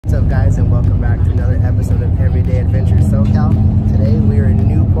What's up, guys, and welcome back to another episode of Everyday Adventures SoCal. Today we are in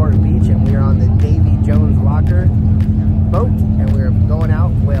Newport Beach and we are on the Davy Jones Locker boat and we're going out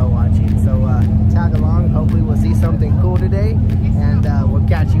whale watching. So tag along, hopefully we'll see something cool today, and we'll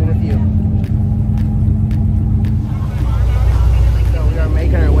catch you in a few. So we are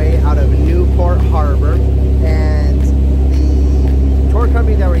making our way out of Newport Harbor, and the tour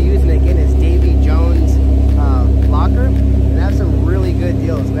company that we're using again is Davy Jones Locker, and they have some really good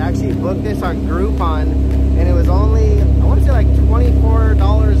deals. We actually booked this on Groupon, and it was only, I want to say, like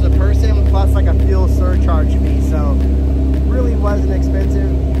 $24 a person plus like a fuel surcharge fee. So really wasn't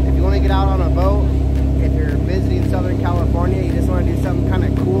expensive. If you want to get out on a boat, if you're visiting Southern California, you just want to do something kind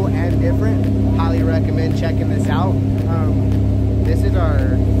of cool and different, highly recommend checking this out. This is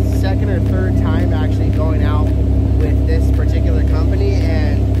our second or third time actually going out with this particular company,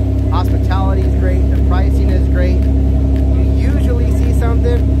 and hospitality is great, the pricing is great. You usually see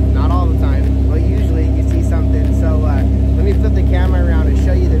something, not all the time, but usually you see something. So let me flip the camera around and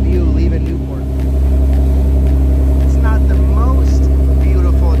show you the view leaving Newport. It's not the most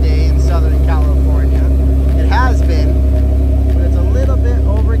beautiful day in Southern California. It has been, but it's a little bit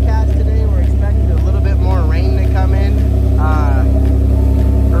overcast today. We're expecting a little bit more rain to come in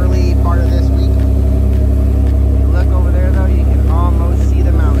early part of this week. When you look over there though, you can almost see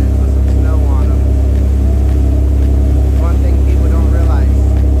the mountains with some snow on them. One thing people don't realize,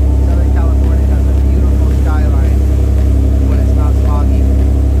 Southern California has a beautiful skyline when it's not foggy.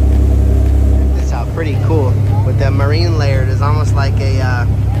 Check this out, pretty cool. With that marine layer, it's almost like a,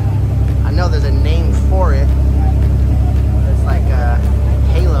 I know there's a name for it. It's like a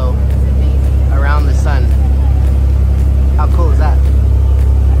halo around the sun. How cool is that?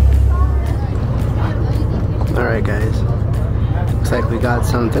 Alright guys, looks like we got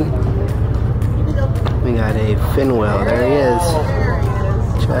something. We got a fin whale, there he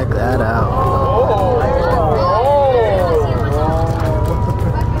is. Check that out.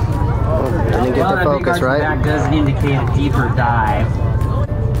 Didn't get the focus right. That does indicate a deeper dive.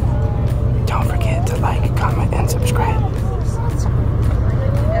 Don't forget to like, comment, and subscribe.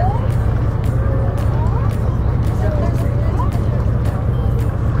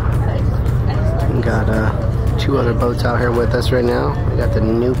 We got two other boats out here with us right now. We got the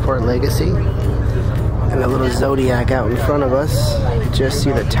Newport Legacy and a little Zodiac out in front of us. Just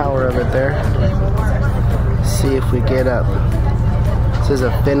see the tower of it there. See if we get up. This is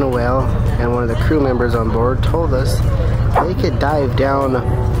a fin whale, and one of the crew members on board told us they could dive down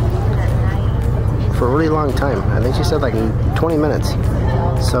for a really long time. I think she said like 20 minutes.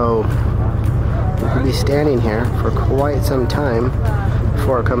 So we could be standing here for quite some time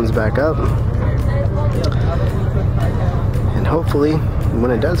before it comes back up. And hopefully,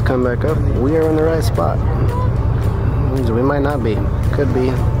 when it does come back up, we are in the right spot. We might not be. Could be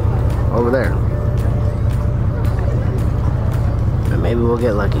over there. But maybe we'll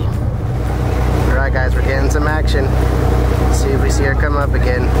get lucky. Alright guys, we're getting some action. Let's see if we see her come up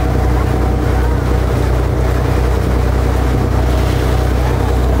again.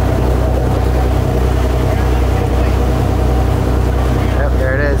 Yep,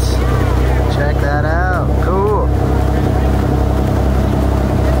 there it is. Check that out. Cool.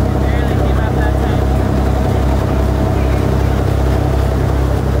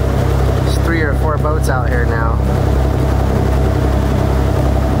 There's 3 or 4 boats out here now.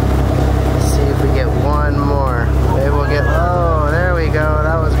 Let's see if we get one more. Maybe we'll get, oh, there we go.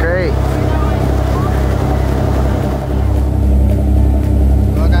 That was great.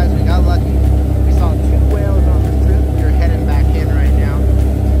 Well guys, we got lucky. We saw 2 whales on the trip. We're heading back in right now.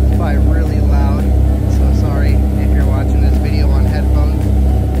 It's probably really loud, so sorry if you're watching this video on headphones.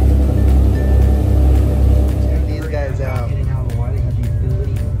 Check these guys out. Look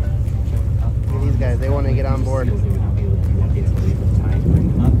at these guys, they want to get on board.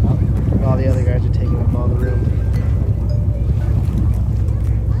 All the other guys are taking up all the room.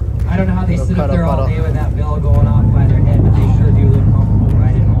 I don't know how they sit up there all day with that bell going off by their head, but they sure do look comfortable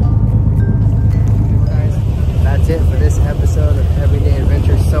riding home. Guys, that's it for this episode of Everyday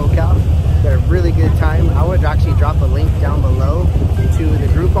Adventures SoCal. We had a really good time. I would actually drop a link down below to the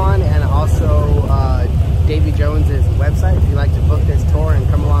Groupon and also Davy Jones's website if you'd like to book this tour and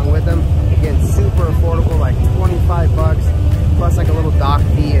come along with them. Again, super affordable, like 25 bucks plus like a little dock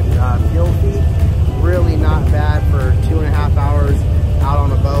fee and fuel fee. Really not bad for 2.5 hours out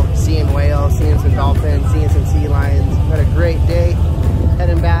on a boat, seeing whales, seeing some dolphins, seeing some sea lions. We had a great day.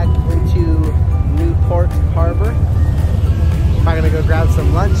 Heading back into Newport Harbor. Probably gonna go grab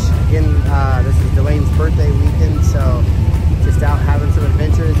some lunch. Again, this is Delane's birthday weekend, so